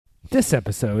This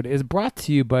episode is brought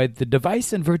to you by the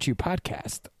Device and Virtue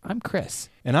podcast. I'm Chris.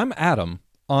 And I'm Adam.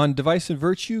 On Device and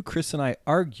Virtue, Chris and I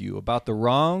argue about the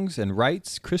wrongs and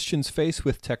rights Christians face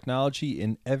with technology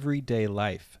in everyday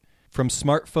life. From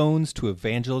smartphones to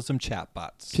evangelism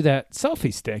chatbots. To that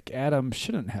selfie stick Adam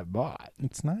shouldn't have bought.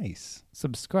 It's nice.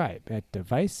 Subscribe at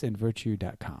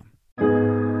deviceandvirtue.com.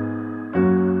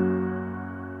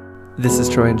 This is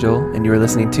Troy and Joel, and you are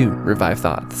listening to Revive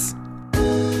Thoughts.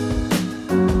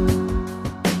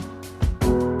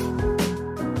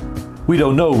 We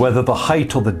don't know whether the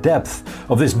height or the depth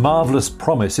of this marvelous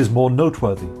promise is more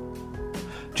noteworthy.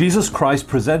 Jesus Christ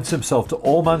presents himself to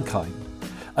all mankind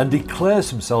and declares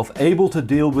himself able to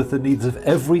deal with the needs of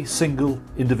every single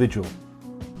individual.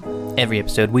 Every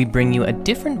episode, we bring you a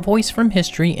different voice from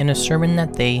history in a sermon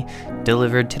that they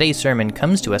delivered. Today's sermon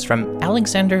comes to us from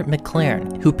Alexander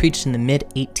Maclaren, who preached in the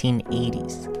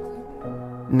mid-1880s.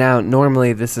 Now,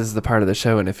 normally this is the part of the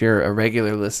show, and if you're a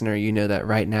regular listener, you know that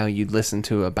right now you'd listen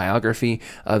to a biography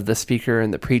of the speaker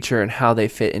and the preacher and how they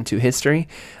fit into history.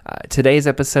 Today's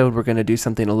episode, we're going to do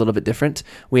something a little bit different.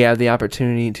 We have the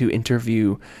opportunity to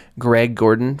interview Greg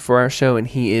Gordon for our show, and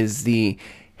he is the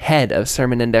head of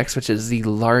Sermon Index, which is the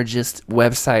largest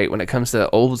website when it comes to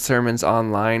old sermons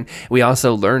online. We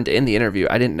also learned in the interview,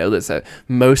 I didn't know this, that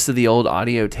most of the old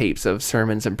audio tapes of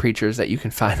sermons and preachers that you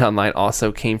can find online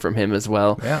also came from him as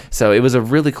well. Yeah. So it was a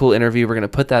really cool interview. We're going to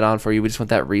put that on for you. We just want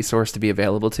that resource to be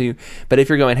available to you. But if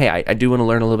you're going, hey, I do want to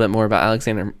learn a little bit more about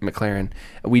Alexander Maclaren,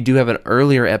 we do have an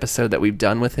earlier episode that we've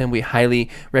done with him. We highly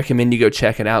recommend you go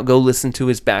check it out. Go listen to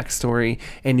his backstory,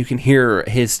 and you can hear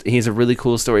he's a really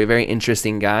cool story, a very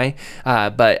interesting guy.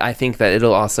 But I think that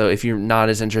it'll also, if you're not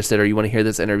as interested or you want to hear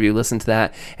this interview, listen to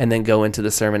that and then go into the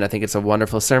sermon. I think it's a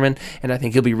wonderful sermon, and I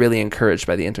think you'll be really encouraged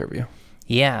by the interview.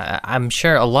 Yeah, I'm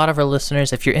sure a lot of our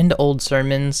listeners, if you're into old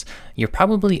sermons, you're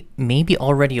probably maybe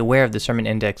already aware of the Sermon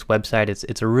Index website.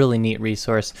 It's a really neat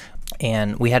resource,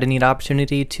 and we had a neat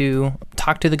opportunity to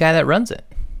talk to the guy that runs it.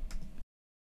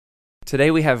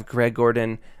 Today we have Greg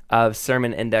Gordon of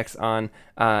Sermon Index on.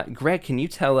 Greg, can you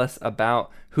tell us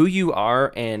about who you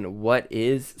are and what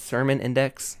is Sermon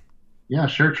Index? Yeah,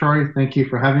 sure, Troy. Thank you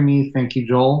for having me. Thank you,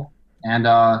 Joel. And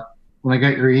when I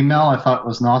got your email, I thought it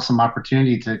was an awesome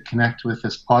opportunity to connect with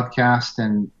this podcast,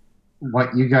 and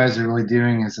what you guys are really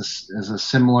doing is a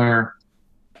similar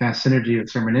kind of synergy with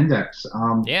Sermon Index.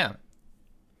 Yeah.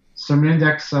 Sermon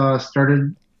Index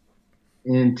started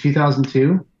in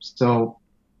 2002, so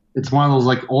it's one of those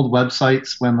like old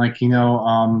websites when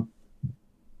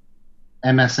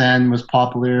MSN was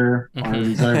popular or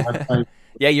these other websites.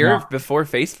 Yeah, you're before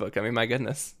Facebook. I mean, my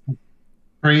goodness.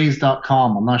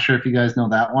 Praise.com. I'm not sure if you guys know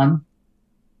that one.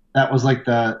 That was like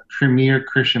the premier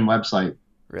Christian website.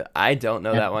 I don't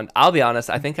know that one. I'll be honest.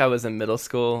 I think I was in middle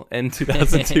school in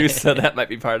 2002, so that might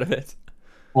be part of it.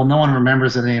 Well, no one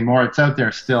remembers it anymore. It's out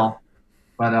there still.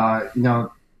 But,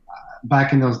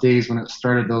 back in those days when it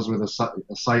started, those were the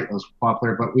site that was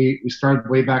popular. But we started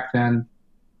way back then.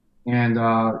 And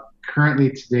currently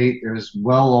to date, there's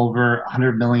well over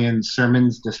 100 million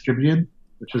sermons distributed,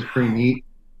 which is pretty neat.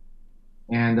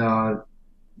 And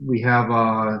we have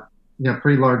a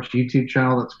pretty large YouTube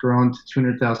channel that's grown to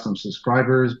 200,000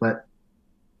 subscribers. But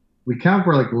we kind of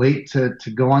were like late to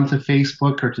go onto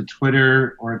Facebook or to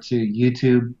Twitter or to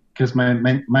YouTube, because my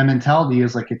mentality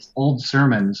is like it's old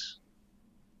sermons.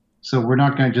 So we're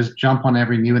not going to just jump on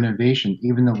every new innovation.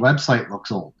 Even the website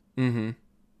looks old. Mm-hmm.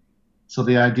 So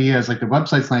the idea is like the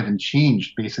website's not even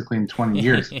changed basically in 20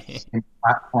 years. It's the same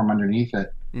platform underneath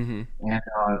it. Mm-hmm. And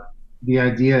the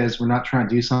idea is we're not trying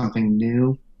to do something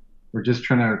new. We're just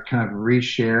trying to kind of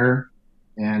reshare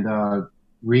and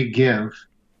re-give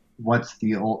what's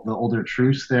the older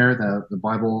truths there, the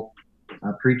Bible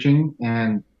preaching.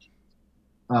 And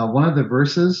one of the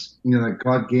verses, that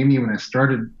God gave me when I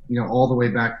started, all the way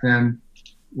back then,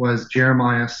 was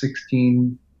Jeremiah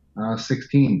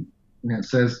 16:16. And it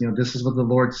says, this is what the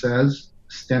Lord says: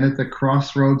 stand at the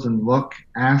crossroads and look,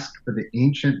 ask for the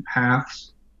ancient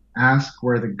paths, ask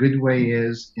where the good way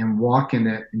is, and walk in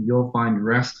it, and you'll find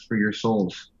rest for your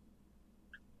souls.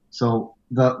 So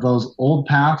those old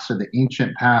paths, or the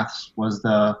ancient paths, was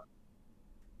the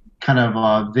kind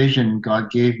of vision God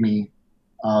gave me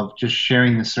of just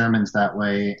sharing the sermons that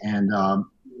way, and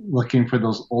looking for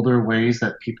those older ways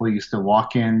that people used to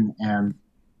walk in. And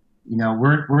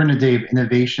we're in a day of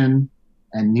innovation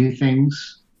and new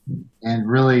things, and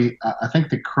really I think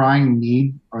the crying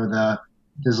need or the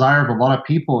desire of a lot of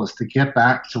people is to get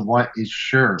back to what is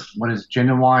sure, what is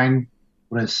genuine,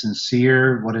 what is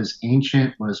sincere, what is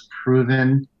ancient, what is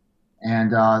proven.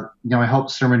 And I hope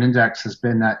Sermon Index has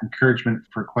been that encouragement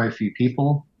for quite a few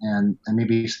people, and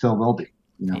maybe still will be.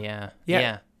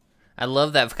 Yeah. I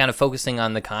love that, kind of focusing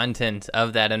on the content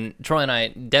of that. And Troy and I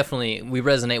definitely, we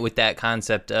resonate with that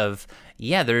concept of,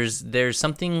 there's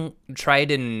something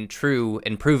tried and true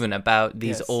and proven about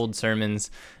these old sermons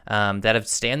that have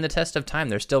stand the test of time.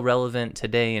 They're still relevant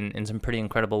today in some pretty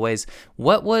incredible ways.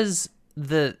 What was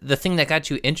the thing that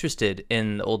got you interested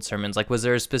in the old sermons? Like, was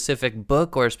there a specific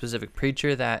book or a specific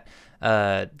preacher that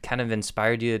kind of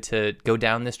inspired you to go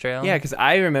down this trail? Yeah, because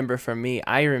I remember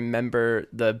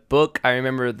the book. I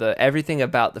remember everything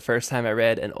about the first time I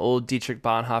read an old Dietrich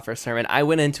Bonhoeffer sermon. I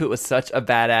went into it with such a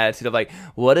bad attitude of like,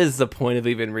 what is the point of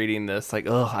even reading this? Like,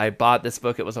 I bought this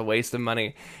book. It was a waste of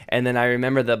money. And then I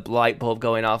remember the light bulb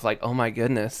going off like, oh my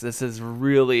goodness, this is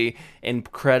really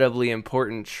incredibly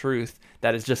important truth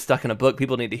that is just stuck in a book.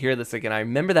 People need to hear this again. I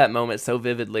remember that moment so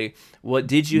vividly. What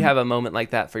did you have a moment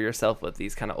like that for yourself with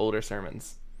these kind of older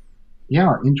sermons?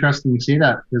 Yeah, interesting to see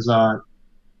that, because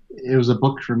it was a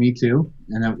book for me too,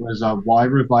 and it was Why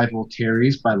Revival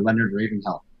Tarries by Leonard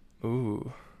Ravenhill.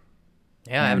 Ooh.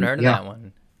 Yeah, I haven't heard of that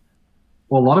one.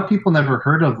 Well, a lot of people never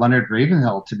heard of Leonard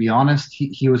Ravenhill, to be honest.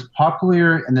 He was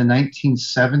popular in the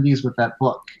 1970s with that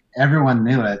book. Everyone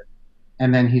knew it,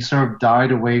 and then he sort of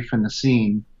died away from the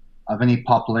scene of any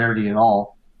popularity at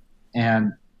all.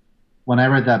 And when I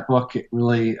read that book, it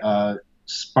really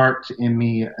sparked in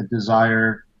me a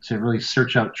desire to really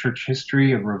search out church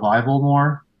history of revival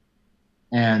more.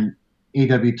 And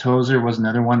A.W. Tozer was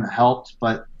another one that helped,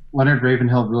 but Leonard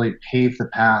Ravenhill really paved the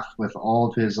path with all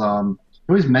of his, he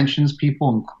always mentions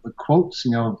people and quotes,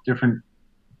 different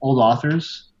old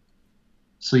authors.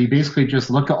 So you basically just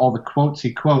look at all the quotes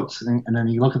he quotes, and then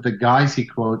you look at the guys he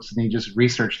quotes, and you just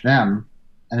research them.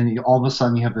 And then all of a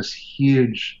sudden you have this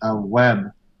huge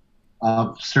web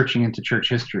of searching into church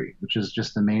history, which is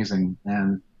just amazing.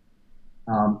 And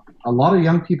a lot of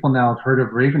young people now have heard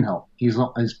of Ravenhill. He's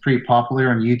pretty popular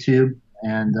on YouTube,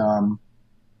 and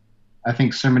I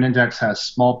think Sermon Index has a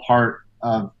small part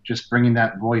of just bringing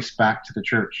that voice back to the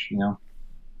church,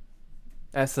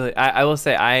 Absolutely. I will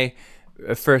say I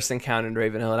first encountered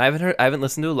Ravenhill, and I haven't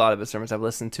listened to a lot of his sermons. I've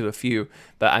listened to a few,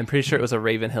 but I'm pretty sure it was a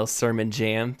Ravenhill sermon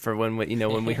jam for when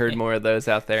we heard more of those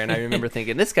out there. And I remember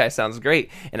thinking, this guy sounds great,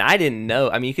 and I didn't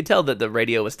know. I mean, you could tell that the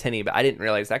radio was tinny, but I didn't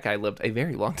realize that guy lived a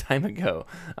very long time ago.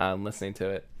 Listening to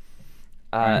it.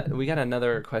 We got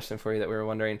another question for you that we were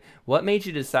wondering. What made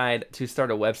you decide to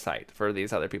start a website for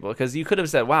these other people? Because you could have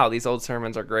said, wow, these old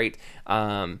sermons are great.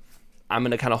 I'm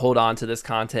going to kind of hold on to this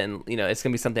content. And, it's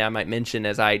going to be something I might mention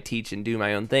as I teach and do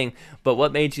my own thing. But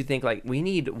what made you think, like, we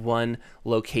need one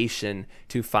location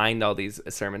to find all these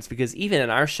sermons? Because even in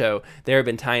our show, there have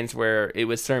been times where it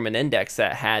was Sermon Index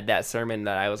that had that sermon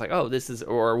that I was like, oh, this is,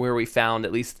 or where we found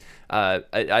at least,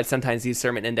 I sometimes use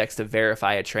Sermon Index to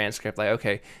verify a transcript. Like,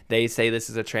 okay, they say this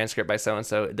is a transcript by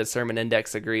so-and-so. Does Sermon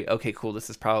Index agree? Okay, cool. This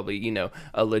is probably,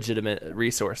 a legitimate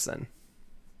resource then.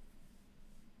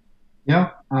 Yeah.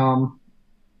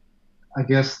 I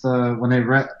guess when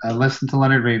I listened to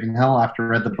Leonard Ravenhill after I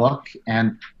read the book,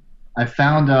 and I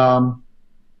found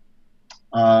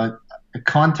a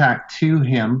contact to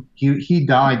him. He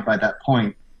died by that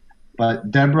point, but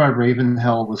Deborah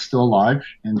Ravenhill was still alive,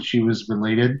 and she was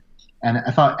related. And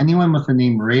I thought, anyone with the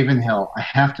name Ravenhill, I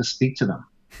have to speak to them.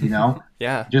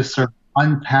 Yeah. Just sort of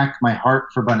unpack my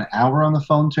heart for about an hour on the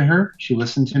phone to her. She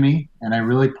listened to me, and I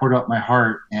really poured out my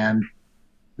heart. And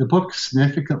the book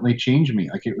significantly changed me.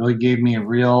 Like, it really gave me a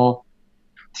real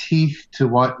teeth to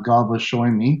what God was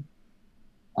showing me.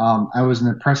 I was in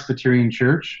a Presbyterian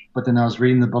church, but then I was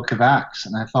reading the book of Acts,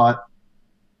 and I thought,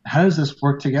 how does this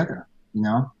work together?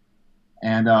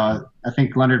 And I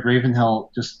think Leonard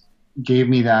Ravenhill just gave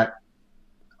me that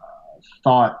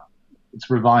thought. It's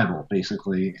revival,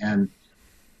 basically. And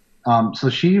so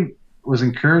she was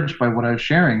encouraged by what I was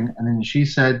sharing, and then she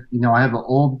said, I have an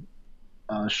old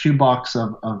shoebox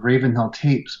of Ravenhill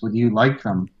tapes. Would you like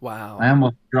them? Wow. I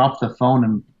almost dropped the phone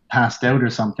and passed out or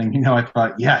something. I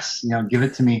thought, yes, give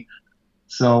it to me.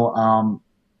 So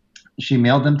she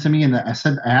mailed them to me, and I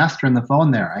asked her on the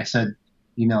phone there, I said,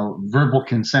 verbal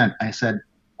consent. I said,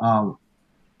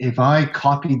 if I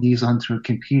copied these onto a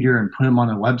computer and put them on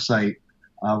a website,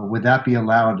 would that be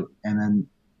allowed? And then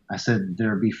I said,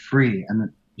 they'll be free. And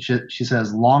she said,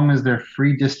 as long as they're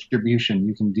free distribution,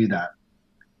 you can do that.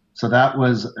 So that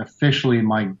was officially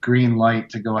my green light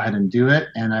to go ahead and do it.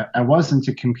 And I was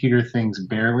into computer things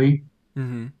barely.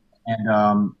 Mm-hmm.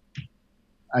 And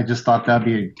I just thought that'd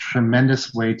be a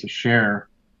tremendous way to share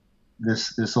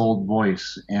this old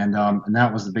voice. And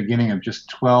that was the beginning of just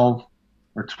 12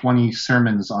 or 20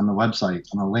 sermons on the website,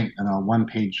 on a link, on a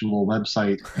one-page little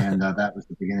website. And that was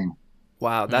the beginning.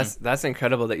 Wow, that's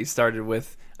incredible that you started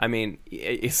with, I mean,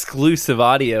 exclusive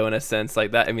audio in a sense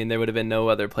like that. I mean, there would have been no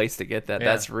other place to get that. Yeah.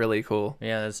 That's really cool.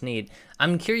 Yeah, that's neat.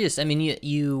 I'm curious. I mean,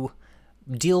 you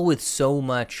deal with so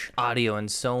much audio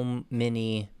and so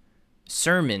many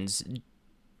sermons.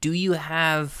 Do you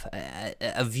have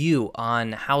a view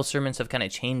on how sermons have kind of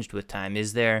changed with time?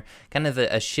 Is there kind of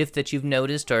a shift that you've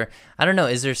noticed, or I don't know,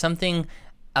 is there something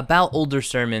about older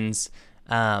sermons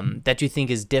that you think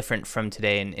is different from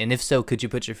today? And if so, could you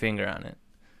put your finger on it?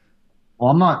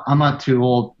 Well, I'm not too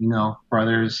old,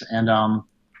 brothers, and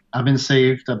I've been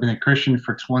saved. I've been a Christian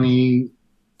for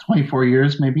 24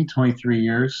 years, maybe 23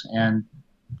 years, and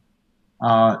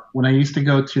when I used to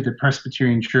go to the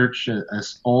Presbyterian Church, an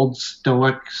old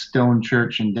Stoic stone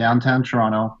church in downtown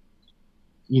Toronto,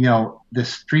 the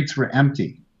streets were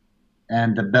empty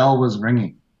and the bell was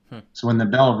ringing. So when the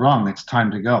bell rung, it's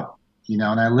time to go,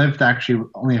 and I lived actually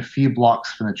only a few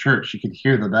blocks from the church. You could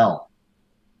hear the bell.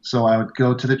 So I would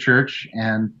go to the church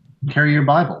and carry your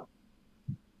Bible,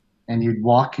 and you'd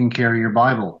walk and carry your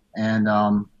Bible. And,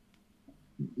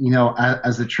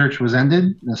 as the church was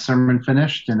ended, the sermon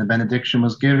finished and the benediction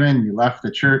was given, you left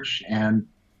the church and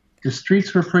the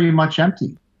streets were pretty much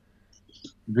empty.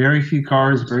 Very few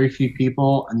cars, very few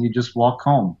people, and you just walk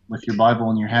home with your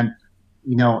Bible in your hand.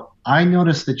 I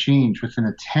noticed the change within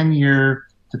a 10-year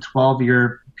to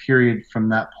 12-year period from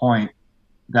that point,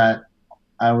 that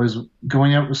I was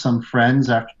going out with some friends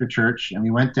after church, and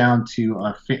we went down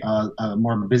to a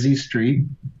more busy street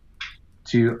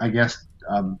to, I guess,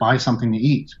 buy something to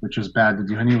eat, which was bad to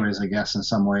do anyways, I guess, in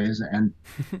some ways. And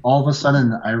all of a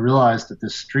sudden, I realized that the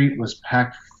street was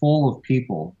packed full of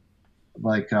people,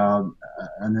 like an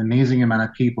amazing amount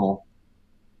of people.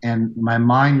 And my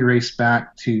mind raced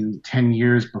back to 10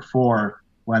 years before,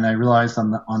 when I realized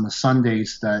on the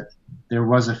Sundays that there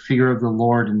was a fear of the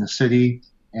Lord in the city,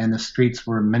 and the streets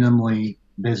were minimally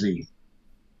busy.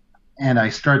 And I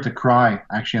started to cry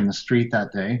actually on the street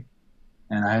that day.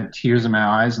 And I had tears in my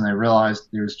eyes, and I realized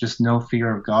there's just no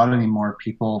fear of God anymore.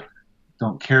 People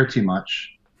don't care too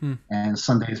much. And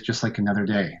Sunday is just like another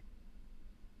day.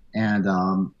 And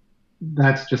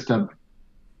that's just a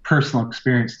personal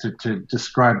experience to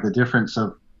describe the difference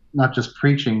of not just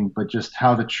preaching, but just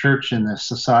how the church and the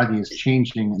society is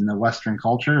changing in the Western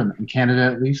culture, and in Canada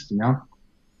at least,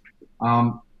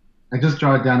 I just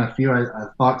jotted down a few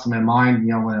thoughts in my mind.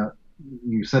 When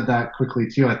you said that quickly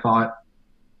too, I thought,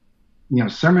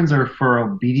 sermons are for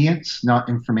obedience, not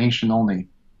information only.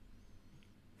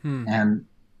 And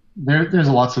there's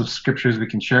lots of scriptures we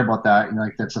can share about that.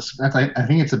 I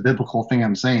think it's a biblical thing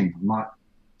I'm saying. I'm not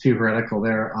too heretical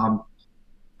there.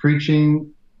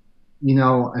 Preaching,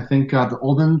 I think the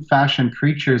old-fashioned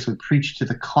preachers would preach to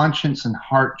the conscience and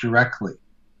heart directly.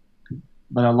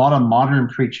 But a lot of modern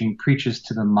preaching preaches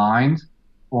to the mind,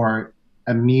 or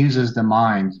amuses the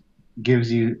mind,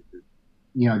 gives you,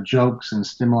 jokes and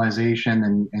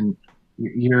stimulation, and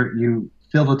you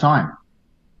fill the time.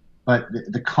 But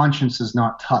the conscience is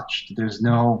not touched. There's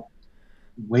no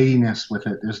weightiness with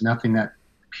it. There's nothing that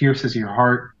pierces your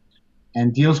heart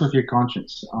and deals with your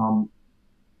conscience.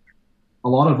 A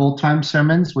lot of old-time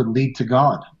sermons would lead to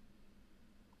God.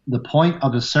 The point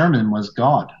of the sermon was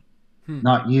God,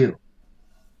 not you.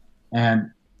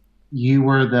 And you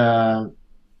were the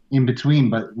in-between,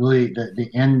 but really the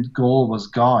end goal was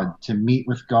God, to meet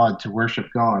with God, to worship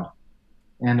God.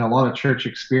 And a lot of church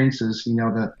experiences,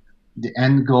 the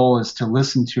end goal is to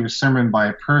listen to a sermon by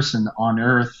a person on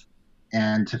earth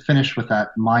and to finish with that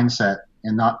mindset,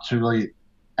 and not to really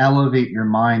elevate your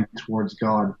mind towards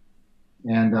God.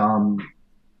 And,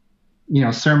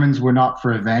 sermons were not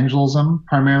for evangelism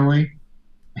primarily,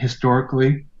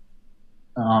 historically.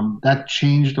 That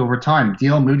changed over time.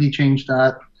 D.L. Moody changed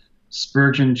that.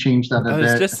 Spurgeon changed that a bit.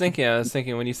 I was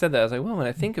thinking when you said that, I was like, well, when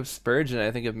I think of Spurgeon,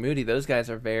 I think of Moody. Those guys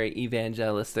are very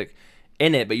evangelistic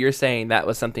in it, but you're saying that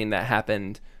was something that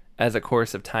happened as a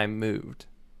course of time moved.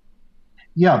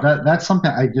 Yeah, that's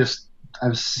something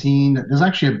I've seen. There's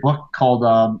actually a book called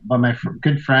by my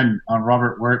good friend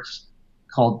Robert Wirtz,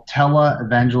 called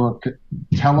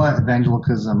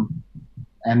Tele-Evangelicalism,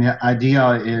 and the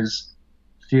idea is,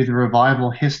 through the revival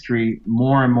history,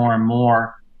 more and more and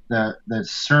more, the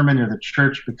sermon or the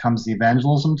church becomes the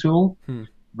evangelism tool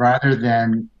rather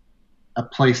than a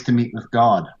place to meet with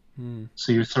God.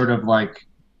 So you're sort of like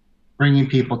bringing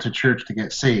people to church to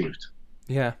get saved.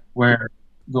 Yeah. Where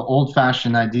the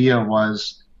old-fashioned idea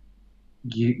was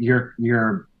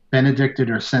you're benedicted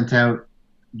or sent out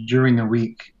during the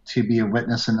week to be a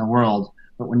witness in the world.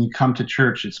 But when you come to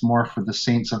church, it's more for the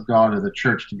saints of God or the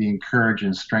church to be encouraged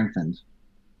and strengthened.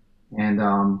 And,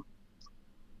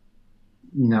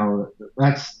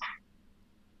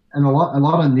 a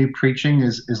lot of new preaching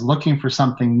is looking for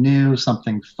something new,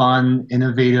 something fun,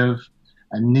 innovative,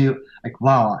 a new, like,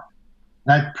 wow,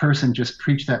 that person just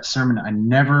preached that sermon. I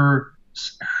never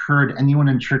heard anyone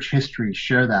in church history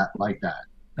share that like that.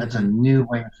 That's a new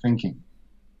way of thinking.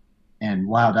 And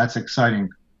wow, that's exciting.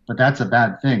 But that's a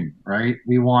bad thing, right?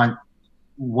 We want,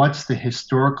 what's the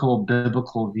historical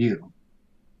biblical view?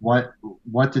 What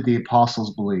did the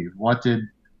apostles believe? What did,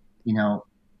 you know,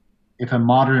 if a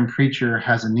modern preacher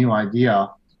has a new idea,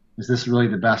 is this really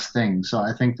the best thing? So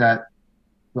I think that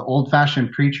the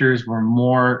old-fashioned preachers were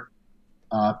more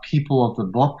people of the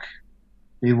book.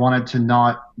 They wanted to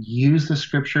not use the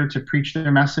scripture to preach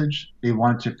their message. They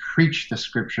wanted to preach the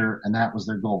scripture, and that was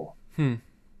their goal.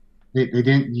 They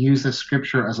didn't use the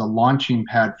scripture as a launching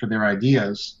pad for their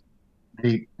ideas.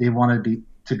 They wanted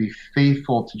to be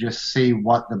faithful to just say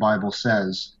what the Bible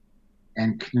says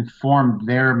and conform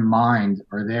their mind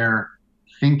or their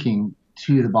thinking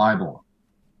to the Bible.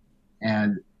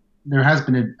 And there has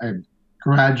been a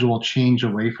gradual change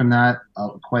away from that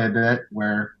quite a bit,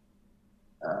 where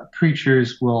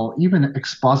preachers will, even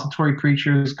expository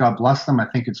preachers, God bless them, I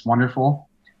think it's wonderful.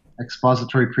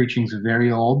 Expository preaching is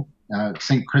very old.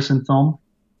 St. Chrysostom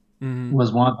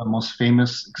was one of the most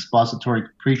famous expository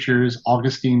preachers.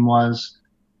 Augustine was,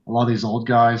 a lot of these old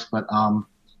guys, but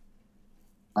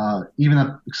even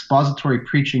the expository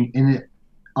preaching in it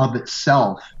of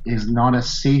itself is not a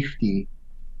safety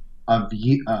of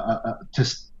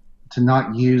to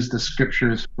not use the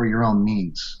scriptures for your own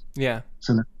needs. Yeah.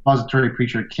 So the expository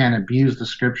preacher can abuse the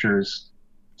scriptures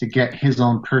to get his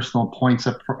own personal points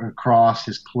across,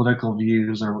 his political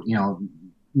views, or, you know,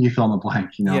 you fill in the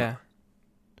blank, you know. Yeah.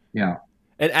 Yeah.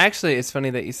 And actually, it's funny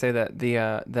that you say that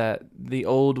the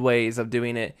old ways of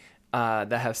doing it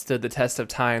that have stood the test of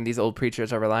time, these old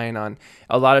preachers are relying on.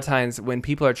 A lot of times when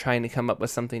people are trying to come up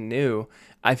with something new,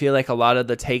 I feel like a lot of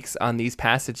the takes on these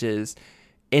passages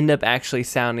end up actually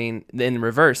sounding in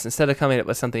reverse. Instead of coming up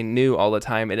with something new all the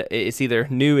time, it's either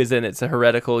new as in it's a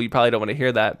heretical, you probably don't want to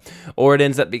hear that, or it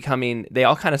ends up becoming, they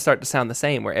all kind of start to sound the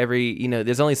same, where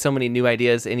there's only so many new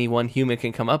ideas any one human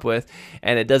can come up with,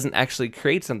 and it doesn't actually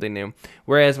create something new.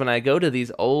 Whereas when I go to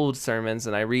these old sermons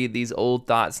and I read these old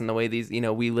thoughts and the way these,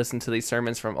 we listen to these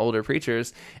sermons from older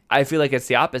preachers, I feel like it's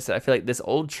the opposite. I feel like this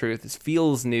old truth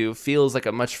feels new, feels like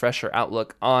a much fresher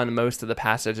outlook on most of the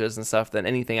passages and stuff than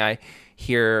anything I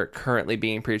hear currently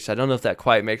being preached. I don't know if that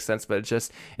quite makes sense, but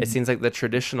it seems like the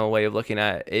traditional way of looking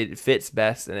at it fits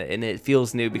best, and it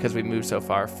feels new because we moved so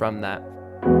far from that.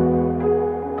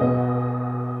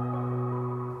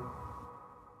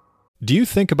 Do you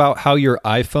think about how your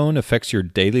iPhone affects your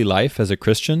daily life as a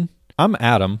Christian? I'm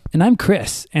Adam. And I'm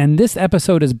Chris, and this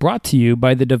episode is brought to you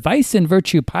by the Device and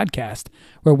Virtue podcast,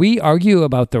 where we argue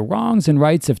about the wrongs and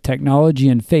rights of technology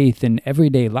and faith in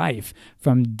everyday life,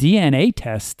 from DNA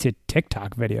tests to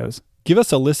TikTok videos. Give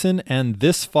us a listen, and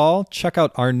this fall, check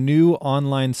out our new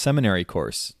online seminary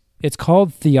course. It's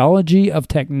called Theology of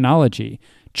Technology,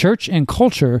 Church and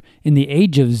Culture in the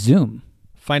Age of Zoom.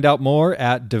 Find out more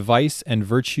at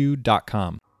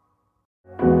deviceandvirtue.com.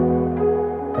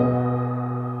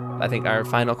 I think our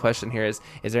final question here is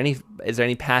there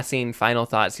any passing final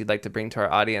thoughts you'd like to bring to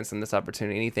our audience in this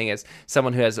opportunity? Anything, as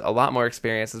someone who has a lot more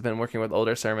experience, has been working with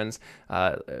older sermons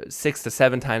 6 to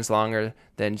 7 times longer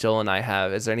than Joel and I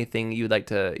have, is there anything you'd like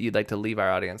to leave our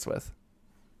audience with?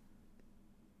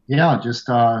 Yeah, just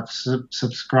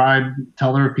subscribe,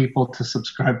 tell other people to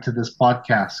subscribe to this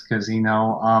podcast, because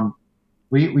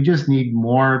we just need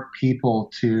more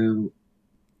people to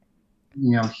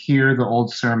hear the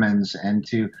old sermons, and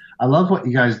I love what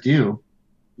you guys do.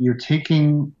 You're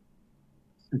taking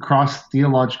across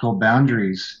theological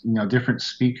boundaries, different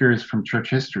speakers from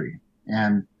church history.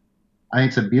 And I think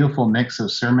it's a beautiful mix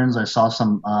of sermons. I saw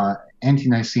some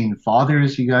ante-Nicene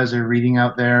fathers you guys are reading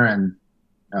out there, and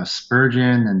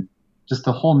Spurgeon, and just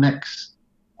the whole mix.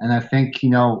 And I think,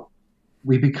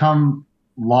 we become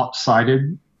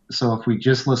lopsided. So if we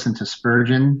just listen to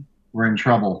Spurgeon, we're in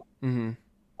trouble. Mm-hmm.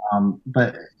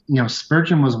 But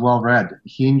Spurgeon was well read.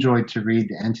 He enjoyed to read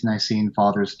the ante-Nicene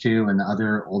fathers too, and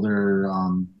other older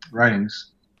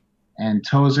writings. And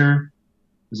Tozer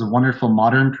is a wonderful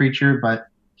modern preacher, but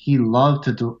he loved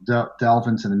to delve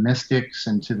into the mystics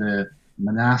and to the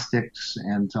monastics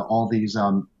and to all these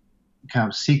kind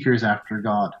of seekers after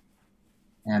God.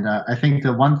 And I think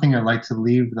the one thing I'd like to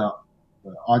leave the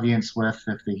audience with,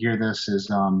 if they hear this, is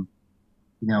the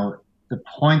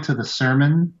point of the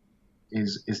sermon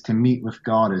is to meet with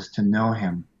God, is to know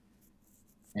Him.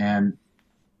 And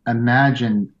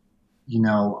imagine,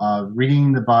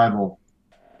 reading the Bible,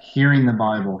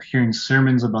 hearing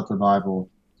sermons about the Bible,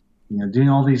 doing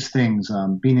all these things,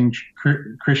 being in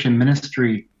Christian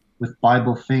ministry with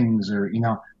Bible things, or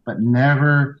but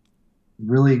never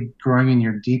really growing in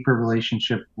your deeper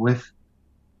relationship with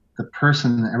the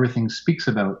person that everything speaks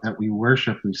about, that we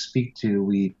worship, we speak to,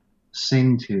 we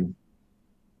sing to.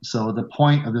 So the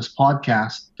point of this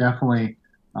podcast definitely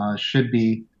should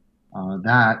be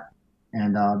that,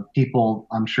 and people,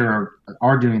 I'm sure,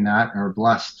 are doing that and are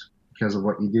blessed because of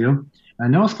what you do. And I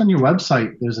noticed on your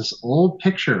website there's this old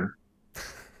picture.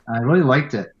 I really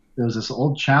liked it. There was this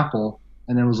old chapel,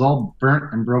 and it was all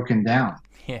burnt and broken down.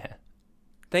 Yeah.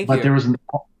 Thank But you. there was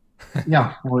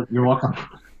yeah, well, you're welcome.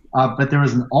 But there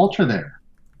was an altar there,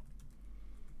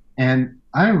 and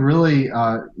I really,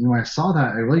 when I saw that,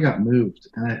 I really got moved,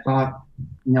 and I thought,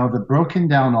 the broken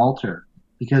down altar,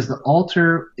 because the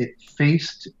altar, it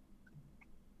faced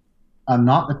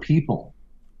not the people.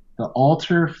 The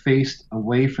altar faced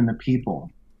away from the people.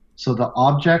 So the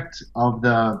object of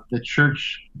the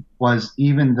church was,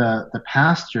 even the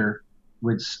pastor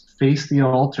would face the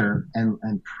altar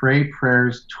and pray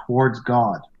prayers towards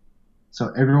God.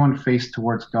 So everyone faced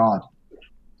towards God.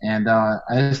 And I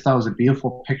just thought it was a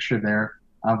beautiful picture there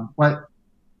of what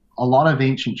a lot of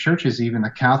ancient churches, even the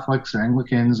Catholics or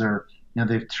Anglicans, or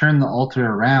they've turned the altar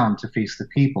around to face the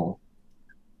people.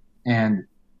 And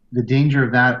the danger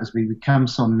of that is we become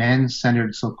so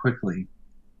man-centered so quickly.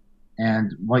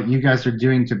 And what you guys are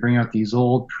doing to bring out these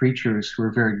old preachers who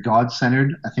are very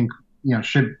God-centered, I think,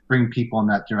 should bring people in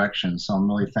that direction. So I'm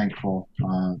really thankful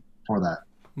for that.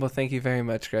 Well, thank you very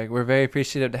much, Greg. We're very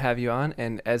appreciative to have you on.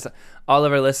 And as all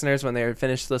of our listeners, when they're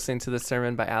finished listening to the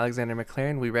sermon by Alexander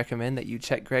Maclaren, we recommend that you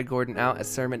check Greg Gordon out at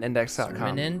sermonindex.com.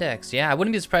 Sermon Index, yeah. I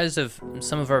wouldn't be surprised if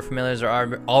some of our familiars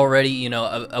are already,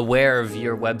 aware of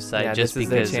your website. Yeah, just this is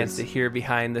because their chance to hear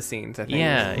behind the scenes, I think.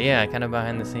 Yeah, kind of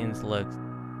behind the scenes look.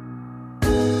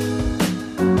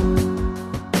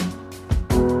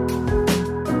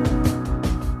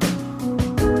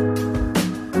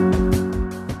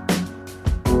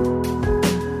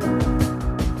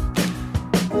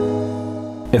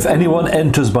 If anyone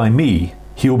enters by me,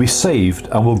 he will be saved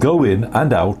and will go in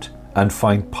and out and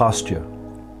find pasture.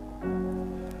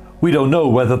 We don't know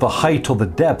whether the height or the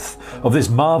depth of this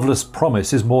marvelous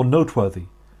promise is more noteworthy.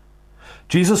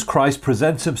 Jesus Christ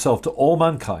presents himself to all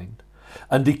mankind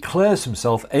and declares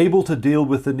himself able to deal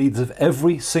with the needs of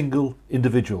every single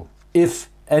individual, if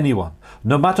anyone,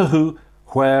 no matter who,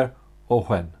 where, or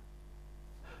when.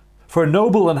 For a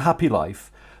noble and happy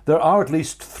life, there are at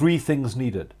least three things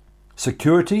needed: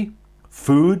 security,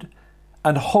 food,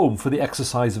 and home for the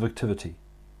exercise of activity.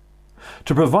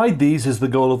 To provide these is the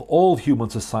goal of all human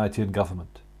society and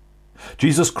government.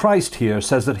 Jesus Christ here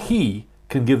says that he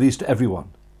can give these to everyone.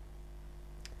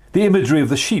 The imagery of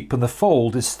the sheep and the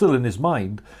fold is still in his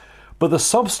mind, but the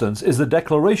substance is the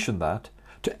declaration that,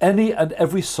 to any and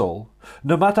every soul,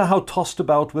 no matter how tossed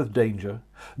about with danger,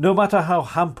 no matter how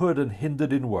hampered and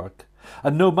hindered in work,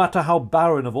 and no matter how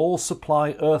barren of all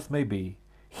supply earth may be,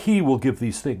 he will give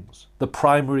these things, the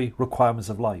primary requirements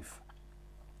of life.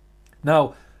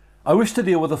 Now, I wish to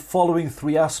deal with the following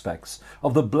three aspects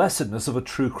of the blessedness of a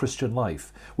true Christian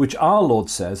life, which our Lord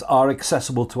says are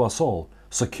accessible to us all: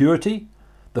 security,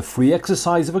 the free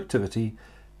exercise of activity,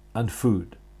 and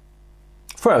food.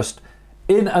 First,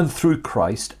 in and through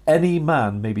Christ, any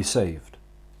man may be saved.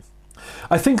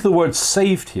 I think the word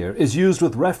saved here is used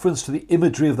with reference to the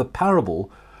imagery of the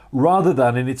parable rather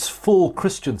than in its full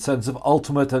Christian sense of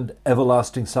ultimate and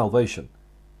everlasting salvation.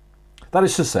 That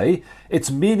is to say, its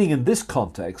meaning in this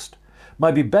context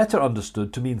might be better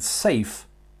understood to mean safe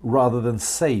rather than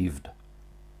saved.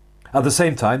 At the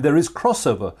same time, there is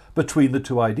crossover between the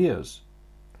two ideas.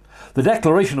 The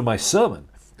declaration of my sermon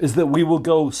is that we will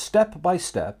go step by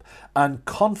step and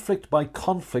conflict by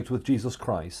conflict with Jesus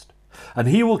Christ, and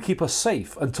he will keep us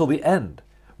safe until the end,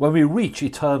 when we reach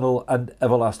eternal and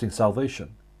everlasting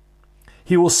salvation.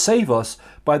 He will save us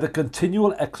by the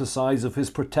continual exercise of his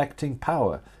protecting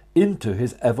power into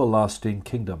his everlasting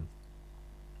kingdom.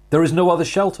 There is no other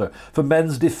shelter for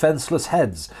men's defenseless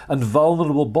heads and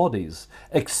vulnerable bodies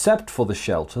except for the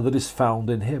shelter that is found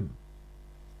in him.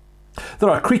 There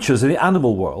are creatures in the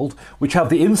animal world which have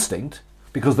the instinct,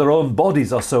 because their own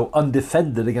bodies are so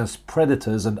undefended against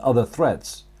predators and other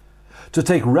threats, to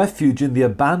take refuge in the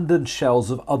abandoned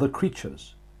shells of other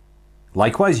creatures.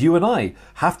 Likewise, you and I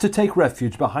have to take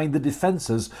refuge behind the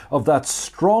defences of that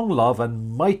strong love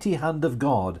and mighty hand of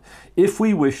God if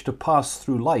we wish to pass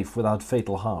through life without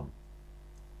fatal harm.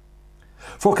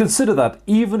 For consider that,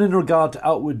 even in regard to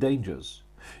outward dangers,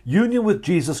 union with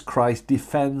Jesus Christ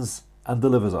defends and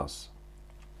delivers us.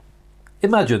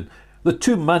 Imagine that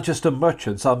two Manchester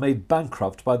merchants are made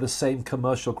bankrupt by the same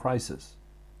commercial crisis.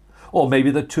 Or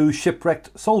maybe the two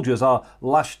shipwrecked soldiers are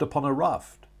lashed upon a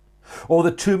raft. Or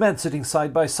the two men sitting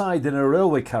side by side in a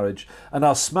railway carriage and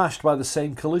are smashed by the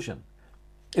same collision.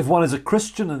 If one is a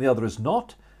Christian and the other is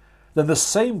not, then the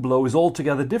same blow is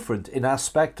altogether different in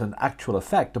aspect and actual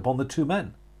effect upon the two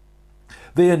men.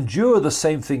 They endure the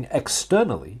same thing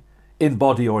externally, in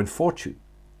body or in fortune.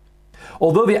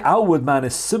 Although the outward man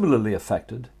is similarly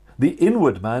affected, the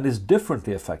inward man is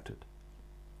differently affected.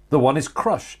 The one is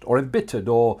crushed or embittered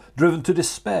or driven to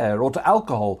despair or to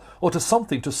alcohol or to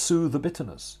something to soothe the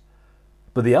bitterness.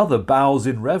 But the other bows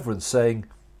in reverence, saying,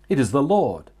 "It is the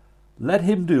Lord. Let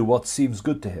him do what seems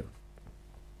good to him."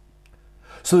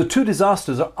 So the two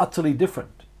disasters are utterly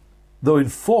different, though in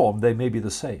form they may be the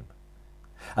same.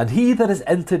 And he that is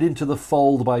entered into the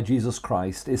fold by Jesus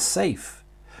Christ is safe,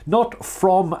 not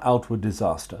from outward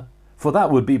disaster, for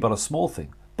that would be but a small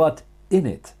thing, but in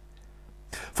it.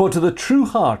 For to the true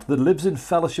heart that lives in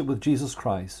fellowship with Jesus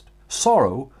Christ,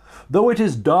 sorrow, though it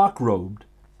is dark-robed,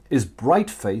 is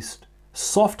bright-faced,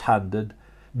 soft-handed,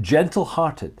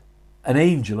 gentle-hearted, an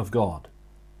angel of God.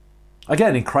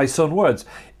 Again, in Christ's own words,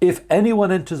 "If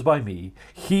anyone enters by me,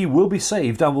 he will be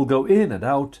saved and will go in and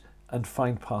out and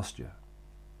find pasture."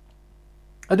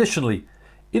 Additionally,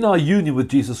 in our union with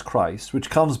Jesus Christ, which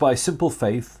comes by simple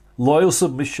faith, loyal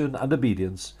submission and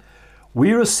obedience,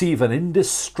 we receive an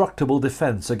indestructible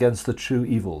defense against the true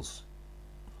evils.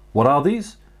 What are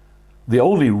these? The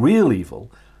only real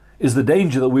evil is the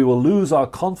danger that we will lose our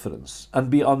confidence and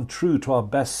be untrue to our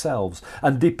best selves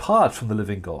and depart from the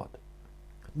living God.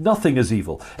 Nothing is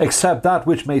evil except that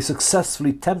which may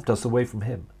successfully tempt us away from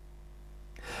him.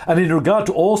 And in regard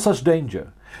to all such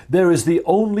danger, there is the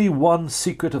only one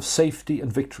secret of safety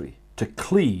and victory: to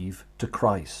cleave to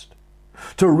Christ,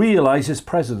 to realize his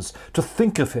presence, to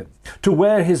think of him, to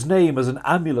wear his name as an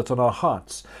amulet on our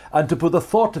hearts, and to put the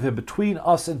thought of him between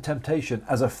us and temptation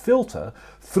as a filter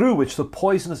through which the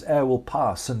poisonous air will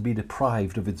pass and be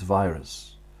deprived of its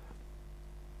virus.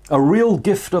 A real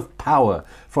gift of power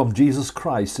from Jesus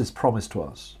Christ is promised to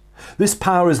us. This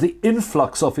power is the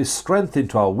influx of his strength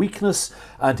into our weakness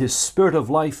and his spirit of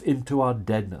life into our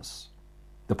deadness.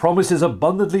 The promise is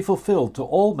abundantly fulfilled to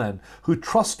all men who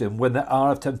trust him when the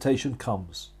hour of temptation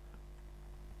comes.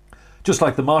 Just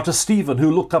like the martyr Stephen, who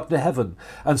looked up to heaven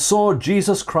and saw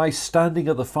Jesus Christ standing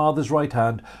at the Father's right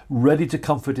hand, ready to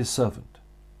comfort his servant,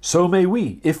 so may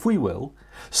we, if we will,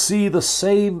 see the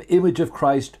same image of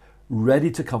Christ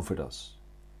ready to comfort us.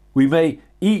 We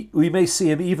may see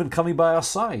him even coming by our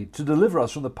side to deliver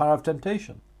us from the power of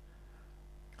temptation.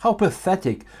 How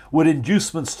pathetic would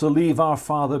inducements to leave our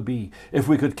Father be if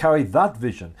we could carry that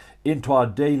vision into our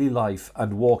daily life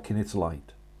and walk in its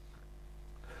light.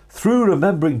 Through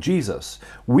remembering Jesus,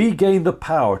 we gain the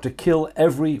power to kill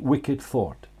every wicked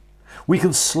thought. We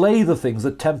can slay the things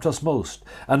that tempt us most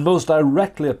and most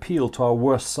directly appeal to our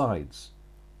worst sides.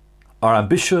 Our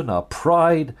ambition, our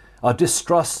pride, our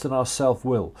distrust and our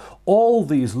self-will, all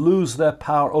these lose their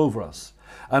power over us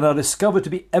and are discovered to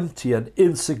be empty and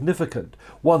insignificant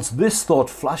once this thought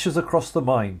flashes across the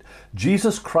mind: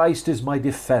 Jesus Christ is my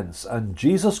defense, and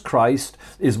Jesus Christ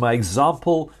is my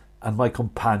example and my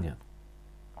companion.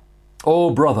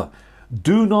 Oh, brother,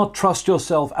 do not trust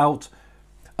yourself out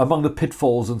among the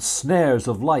pitfalls and snares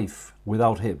of life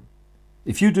without him.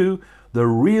 If you do, the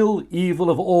real evil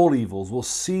of all evils will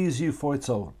seize you for its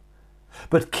own.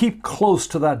 But keep close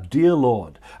to that dear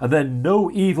Lord, and then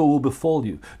no evil will befall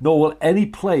you, nor will any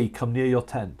plague come near your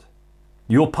tent.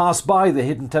 You will pass by the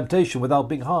hidden temptation without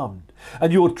being harmed,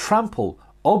 and you will trample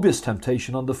obvious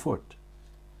temptation underfoot.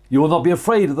 You will not be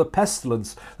afraid of the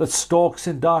pestilence that stalks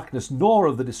in darkness, nor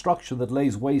of the destruction that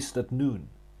lays waste at noon.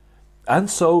 And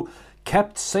so,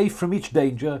 kept safe from each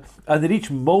danger and in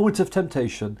each moment of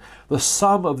temptation, the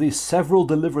sum of these several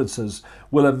deliverances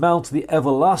will amount to the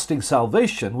everlasting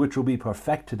salvation which will be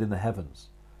perfected in the heavens.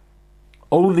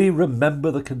 Only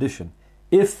remember the condition: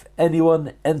 if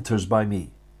anyone enters by me.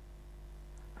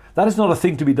 That is not a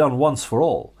thing to be done once for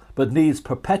all, but needs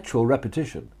perpetual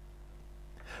repetition.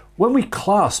 When we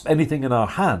clasp anything in our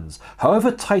hands,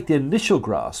 however tight the initial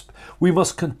grasp, we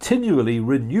must continually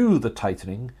renew the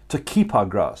tightening to keep our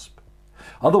grasp.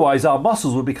 Otherwise, our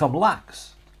muscles will become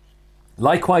lax.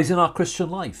 Likewise, in our Christian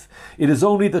life, it is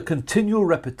only the continual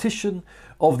repetition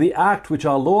of the act which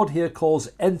our Lord here calls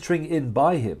entering in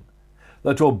by him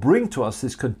that will bring to us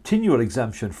this continual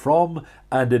exemption from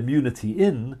and immunity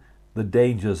in the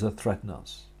dangers that threaten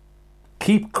us.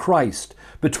 Keep Christ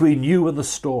between you and the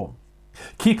storm.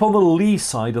 Keep on the lee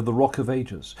side of the Rock of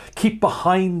Ages. Keep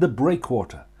behind the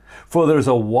breakwater, for there is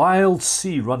a wild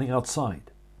sea running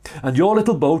outside, and your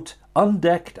little boat,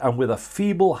 undecked and with a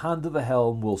feeble hand at the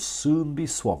helm, will soon be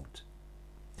swamped.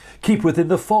 Keep within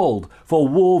the fold, for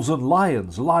wolves and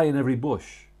lions lie in every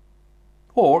bush.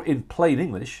 Or, in plain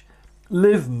English,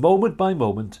 live moment by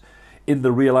moment in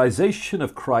the realization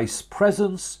of Christ's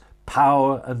presence,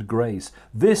 power, and grace.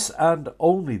 This and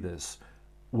only this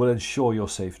will ensure your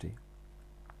safety.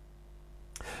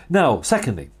 Now,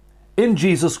 secondly, in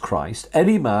Jesus Christ,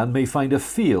 any man may find a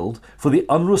field for the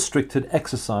unrestricted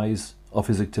exercise of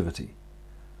his activity.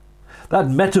 That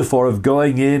metaphor of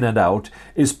going in and out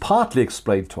is partly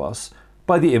explained to us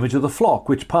by the image of the flock,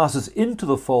 which passes into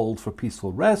the fold for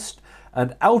peaceful rest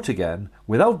and out again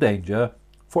without danger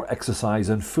for exercise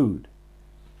and food.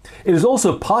 It is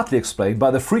also partly explained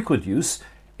by the frequent use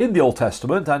in the Old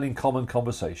Testament and in common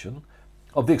conversation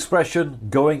of the expression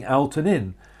going out and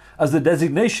in as the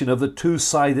designation of the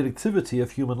two-sided activity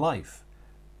of human life.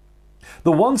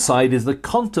 The one side is the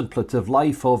contemplative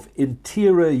life of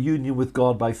interior union with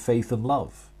God by faith and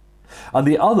love, and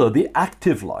the other the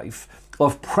active life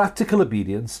of practical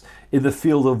obedience in the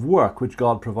field of work which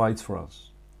God provides for us.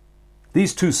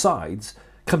 These two sides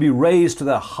can be raised to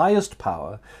their highest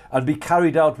power and be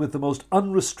carried out with the most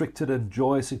unrestricted and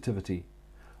joyous activity,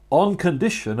 on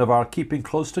condition of our keeping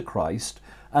close to Christ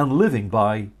and living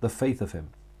by the faith of Him.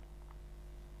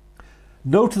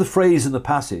 Note the phrase in the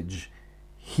passage,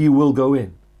 He will go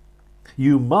in.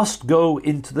 You must go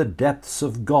into the depths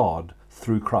of God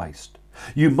through Christ.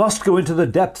 You must go into the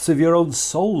depths of your own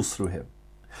souls through Him.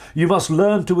 You must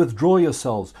learn to withdraw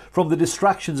yourselves from the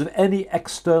distractions of any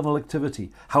external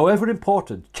activity, however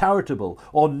important, charitable,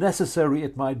 or necessary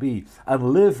it might be,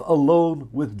 and live alone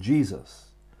with Jesus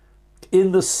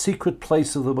in the secret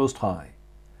place of the Most High.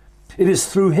 It is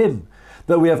through Him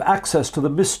that we have access to the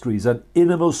mysteries and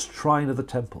innermost shrine of the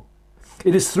temple.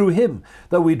 It is through Him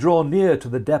that we draw near to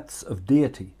the depths of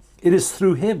deity. It is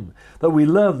through Him that we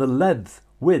learn the length,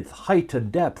 width, height,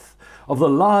 and depth of the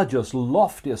largest,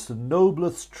 loftiest, and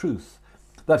noblest truth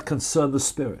that concern the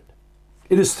Spirit.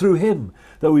 It is through Him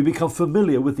that we become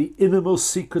familiar with the innermost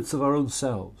secrets of our own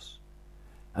selves.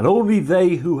 And only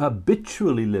they who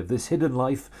habitually live this hidden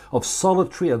life of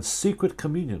solitary and secret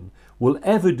communion will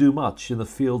ever do much in the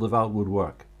field of outward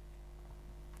work.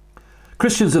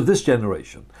 Christians of this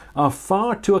generation are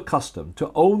far too accustomed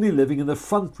to only living in the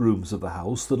front rooms of the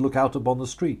house that look out upon the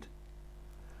street.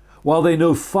 While they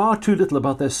know far too little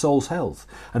about their soul's health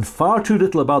and far too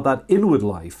little about that inward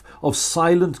life of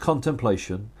silent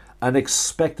contemplation and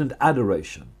expectant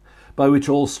adoration by which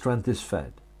all strength is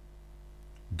fed.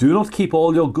 Do not keep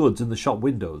all your goods in the shop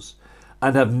windows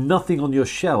and have nothing on your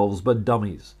shelves but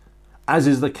dummies, as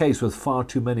is the case with far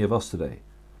too many of us today.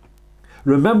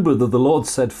 Remember that the Lord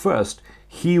said first,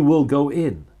 He will go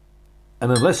in,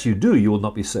 and unless you do, you will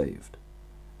not be saved.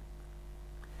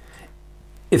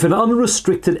 If an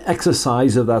unrestricted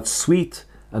exercise of that sweet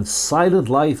and silent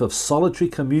life of solitary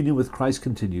communion with Christ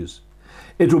continues,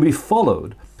 it will be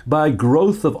followed by a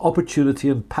growth of opportunity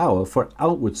and power for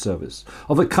outward service,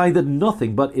 of a kind that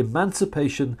nothing but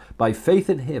emancipation by faith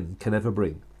in Him can ever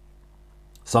bring.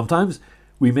 Sometimes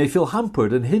we may feel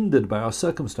hampered and hindered by our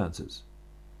circumstances.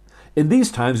 In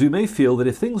these times we may feel that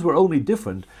if things were only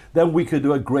different, then we could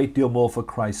do a great deal more for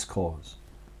Christ's cause.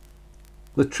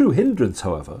 The true hindrance,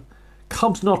 however,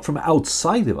 comes not from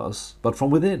outside of us, but from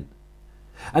within.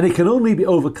 And it can only be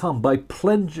overcome by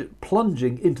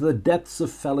plunging into the depths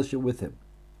of fellowship with Him.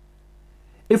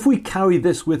 If we carry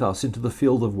this with us into the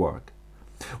field of work,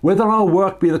 whether our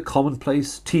work be the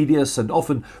commonplace, tedious, and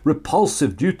often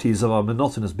repulsive duties of our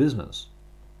monotonous business,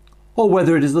 or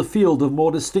whether it is the field of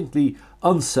more distinctly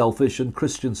unselfish and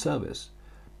Christian service,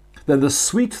 then the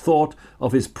sweet thought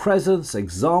of His presence,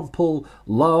 example,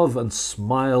 love, and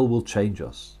smile will change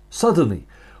us. Suddenly,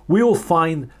 we will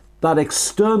find that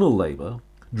external labour,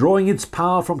 drawing its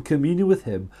power from communion with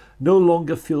Him, no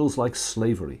longer feels like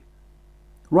slavery.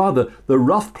 Rather, the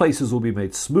rough places will be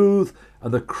made smooth,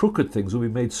 and the crooked things will be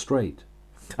made straight.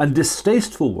 And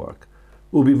distasteful work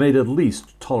will be made at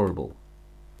least tolerable.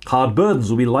 Hard burdens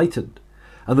will be lightened,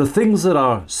 and the things that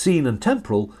are seen and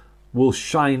temporal will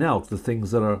shine out the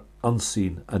things that are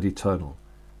unseen and eternal.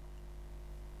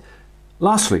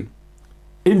 Lastly,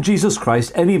 in Jesus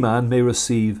Christ, any man may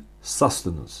receive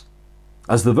sustenance.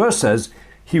 As the verse says,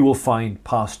 he will find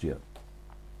pasture.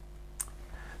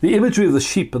 The imagery of the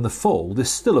sheep and the fold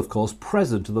is still, of course,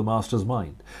 present to the Master's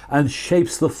mind and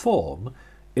shapes the form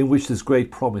in which this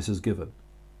great promise is given.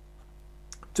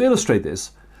 To illustrate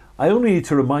this, I only need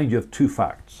to remind you of two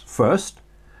facts. First,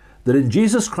 that in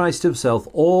Jesus Christ Himself,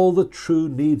 all the true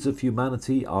needs of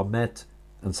humanity are met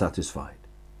and satisfied.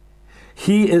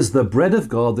 He is the bread of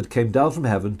God that came down from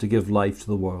heaven to give life to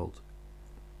the world.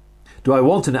 Do I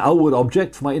want an outward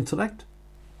object for my intellect?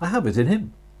 I have it in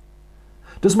Him.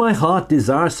 Does my heart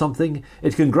desire something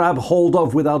it can grab hold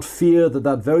of without fear that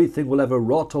that very thing will ever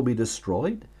rot or be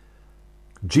destroyed?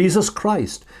 Jesus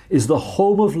Christ is the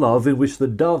home of love in which the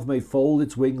dove may fold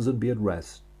its wings and be at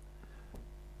rest.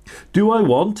 Do I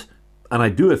want, and I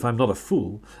do if I'm not a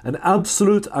fool, an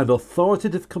absolute and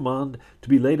authoritative command to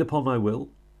be laid upon my will?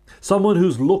 Someone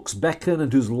whose looks beckon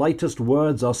and whose lightest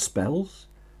words are spells?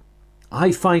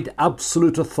 I find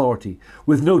absolute authority,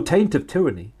 with no taint of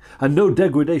tyranny, and no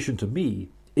degradation to me,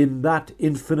 in that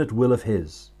infinite will of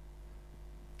his.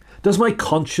 Does my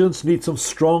conscience need some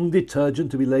strong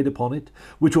detergent to be laid upon it,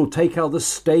 which will take out the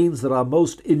stains that are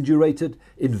most indurated,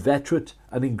 inveterate,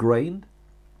 and ingrained?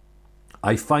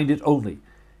 I find it only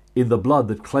in the blood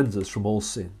that cleanses from all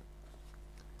sin.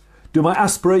 Do my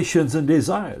aspirations and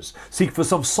desires seek for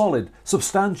some solid,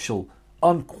 substantial,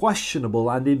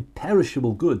 unquestionable and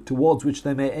imperishable good towards which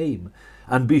they may aim,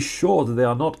 and be sure that they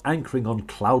are not anchoring on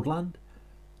cloudland?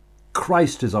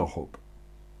 Christ is our hope.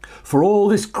 For all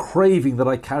this craving that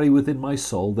I carry within my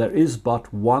soul, there is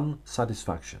but one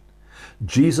satisfaction: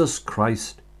 Jesus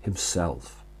Christ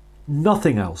himself.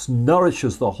 Nothing else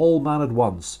nourishes the whole man at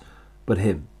once but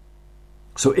him.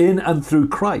 So in and through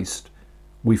Christ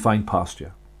we find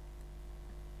pasture.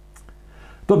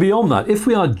 But beyond that, if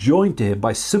we are joined to him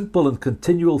by simple and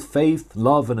continual faith,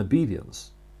 love and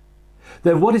obedience,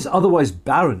 then what is otherwise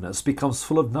barrenness becomes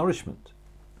full of nourishment,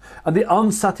 and the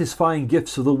unsatisfying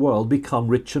gifts of the world become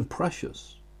rich and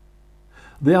precious.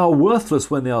 They are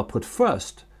worthless when they are put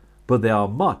first, but they are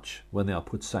much when they are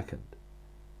put second.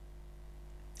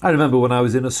 I remember when I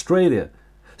was in Australia,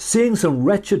 seeing some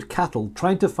wretched cattle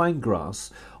trying to find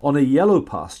grass on a yellow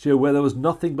pasture where there was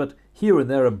nothing but here and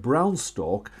there a brown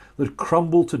stalk that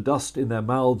crumbled to dust in their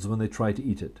mouths when they tried to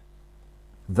eat it.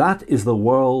 That is the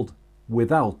world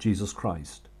without Jesus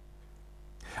Christ.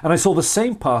 And I saw the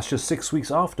same pasture 6 weeks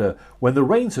after, when the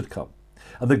rains had come,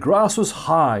 and the grass was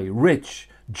high, rich,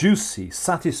 juicy,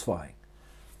 satisfying.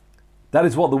 That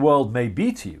is what the world may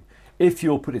be to you if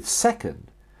you'll put it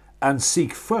second and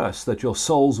seek first that your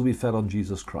souls will be fed on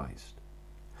Jesus Christ.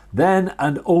 Then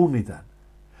and only then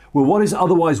will what is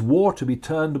otherwise water be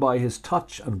turned by his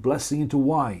touch and blessing into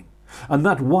wine, and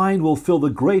that wine will fill the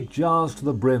great jars to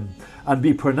the brim and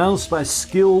be pronounced by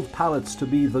skilled palates to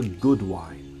be the good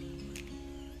wine.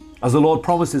 As the Lord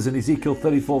promises in Ezekiel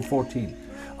 34:14,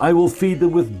 I will feed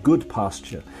them with good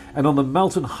pasture, and on the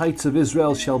mountain heights of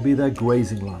Israel shall be their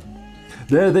grazing land.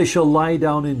 There they shall lie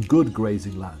down in good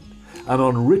grazing land, and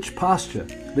on rich pasture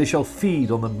they shall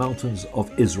feed on the mountains of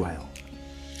Israel.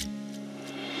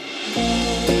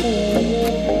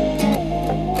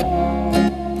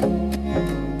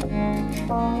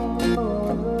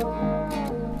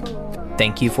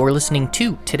 Thank you for listening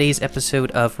to today's episode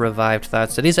of Revived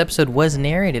Thoughts. Today's episode was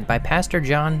narrated by Pastor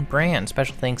John Brand.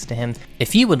 Special thanks to him.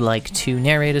 If you would like to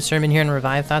narrate a sermon here in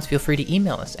Revived Thoughts, feel free to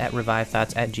email us at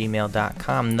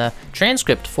revivedthoughts@gmail.com. The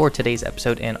transcript for today's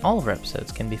episode and all of our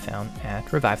episodes can be found at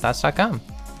revivedthoughts.com.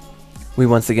 We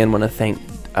once again want to thank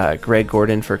Greg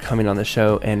Gordon for coming on the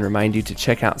show and remind you to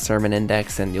check out Sermon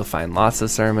Index, and you'll find lots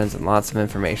of sermons and lots of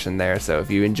information there. So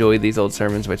if you enjoy these old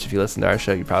sermons, which if you listen to our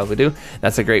show you probably do,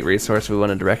 that's a great resource we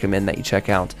wanted to recommend that you check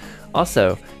out.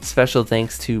 Also, special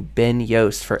thanks to Ben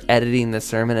Yost for editing this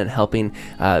sermon and helping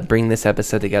bring this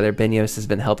episode together. Ben Yost has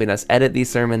been helping us edit these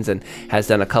sermons and has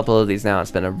done a couple of these now.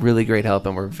 It's been a really great help,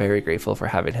 and we're very grateful for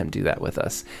having him do that with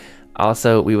us.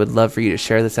 Also, we would love for you to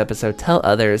share this episode, tell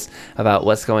others about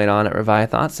what's going on at Revive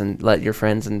Thoughts, and let your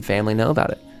friends and family know about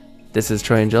it. This is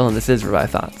Troy and Joel, and this is Revive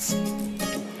Thoughts.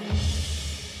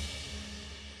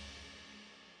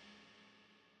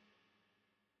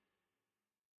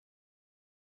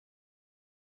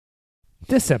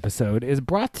 This episode is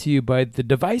brought to you by the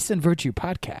Device and Virtue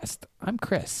podcast. I'm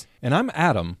Chris. And I'm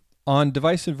Adam. On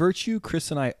Device and Virtue,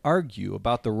 Chris and I argue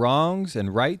about the wrongs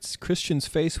and rights Christians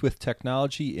face with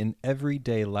technology in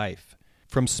everyday life,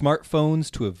 from smartphones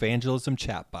to evangelism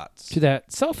chatbots. To that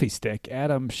selfie stick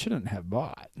Adam shouldn't have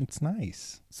bought. It's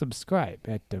nice. Subscribe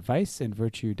at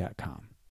deviceandvirtue.com.